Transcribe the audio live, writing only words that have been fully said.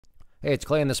Hey, it's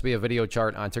Clay, and this will be a video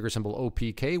chart on ticker symbol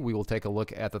OPK. We will take a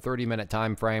look at the 30-minute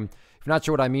time frame. If you're not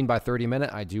sure what I mean by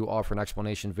 30-minute, I do offer an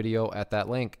explanation video at that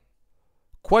link.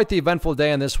 Quite the eventful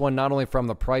day on this one, not only from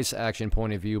the price action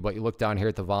point of view, but you look down here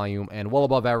at the volume and well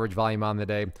above average volume on the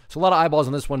day. So a lot of eyeballs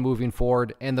on this one moving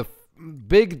forward. And the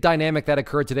big dynamic that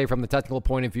occurred today from the technical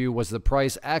point of view was the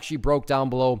price actually broke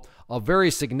down below a very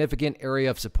significant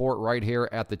area of support right here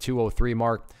at the 203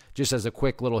 mark. Just as a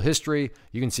quick little history,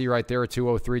 you can see right there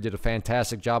 203 did a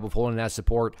fantastic job of holding that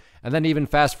support. And then even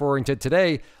fast forwarding to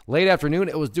today, late afternoon,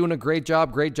 it was doing a great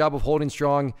job of holding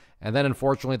strong. And then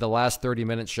unfortunately, the last 30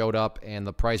 minutes showed up and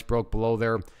the price broke below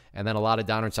there. And then a lot of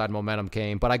downward side momentum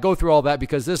came. But I go through all that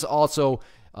because this also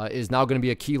is now going to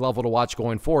be a key level to watch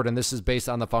going forward. And this is based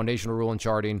on the foundational rule in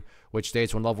charting, which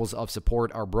states when levels of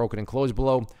support are broken and closed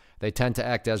below, they tend to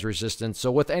act as resistance.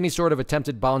 So with any sort of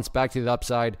attempted bounce back to the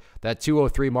upside, that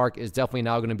 203 mark is definitely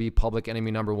now going to be public enemy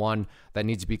number one that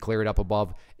needs to be cleared up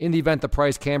above. In the event the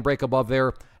price can break above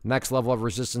there, next level of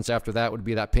resistance after that would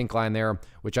be that pink line there,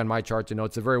 which on my chart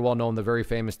denotes a very well-known, the very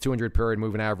famous 200 period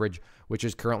moving average, which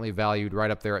is currently valued right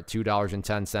up there at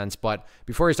 $2.10. But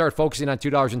before you start focusing on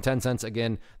 $2.10,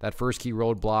 again, that first key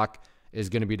roadblock is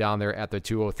going to be down there at the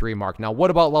 203 mark. Now, what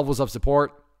about levels of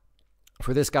support?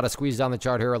 For this, got to squeeze down the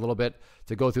chart here a little bit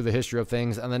to go through the history of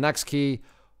things. And the next key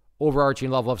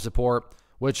overarching level of support,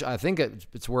 which I think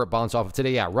it's where it bounced off of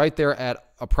today. Yeah, right there at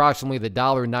approximately the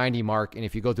 $1.90 mark. And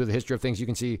if you go through the history of things, you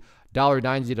can see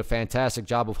 $1.90 did a fantastic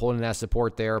job of holding that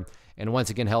support there and once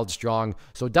again held strong.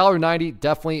 So $1.90,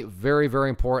 definitely very, very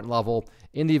important level.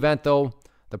 In the event, though,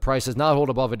 the price does not hold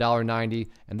above $1.90,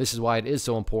 and this is why it is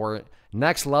so important.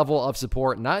 Next level of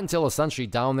support, not until essentially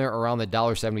down there around the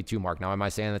 $1.72 mark. Now, am I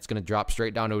saying that's going to drop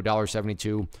straight down to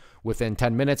 $1.72 within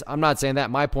 10 minutes? I'm not saying that.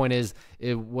 My point is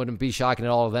it wouldn't be shocking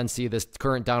at all to then see this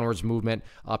current downwards movement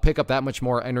pick up that much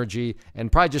more energy and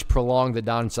probably just prolong the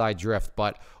downside drift.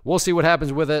 But we'll see what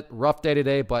happens with it. Rough day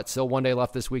today, but still one day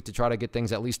left this week to try to get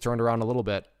things at least turned around a little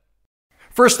bit.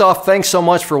 First off, thanks so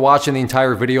much for watching the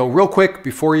entire video. Real quick,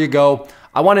 before you go,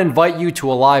 I want to invite you to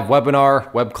a live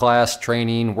webinar, web class,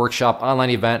 training, workshop, online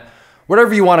event,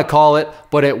 whatever you want to call it,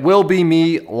 but it will be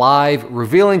me live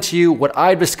revealing to you what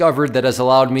I discovered that has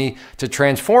allowed me to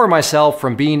transform myself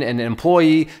from being an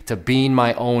employee to being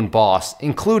my own boss,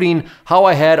 including how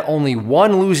I had only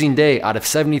one losing day out of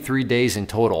 73 days in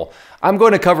total. I'm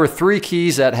going to cover 3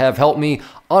 keys that have helped me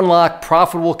unlock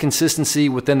profitable consistency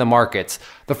within the markets.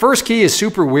 The first key is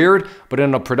super weird, but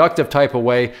in a productive type of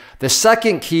way. The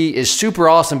second key is super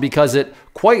awesome because it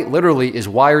quite literally is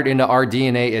wired into our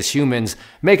DNA as humans,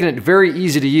 making it very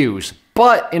easy to use.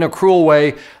 But in a cruel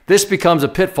way, this becomes a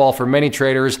pitfall for many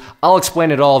traders. I'll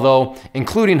explain it all though,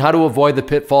 including how to avoid the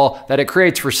pitfall that it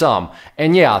creates for some.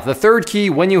 And yeah, the third key,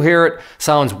 when you hear it,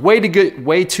 sounds way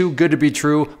too good to be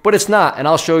true, but it's not, and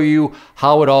I'll show you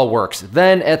how it all works.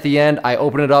 Then at the end, I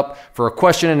open it up for a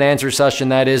question and answer session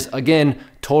that is, again,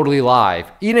 totally live.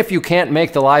 Even if you can't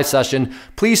make the live session,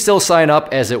 please still sign up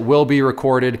as it will be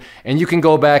recorded, and you can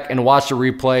go back and watch the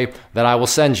replay that I will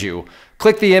send you.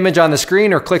 Click the image on the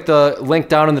screen or click the link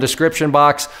down in the description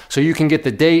box so you can get the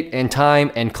date and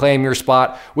time and claim your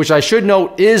spot, which I should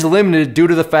note is limited due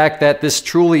to the fact that this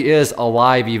truly is a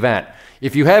live event.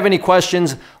 If you have any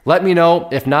questions, let me know.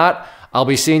 If not, I'll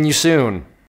be seeing you soon.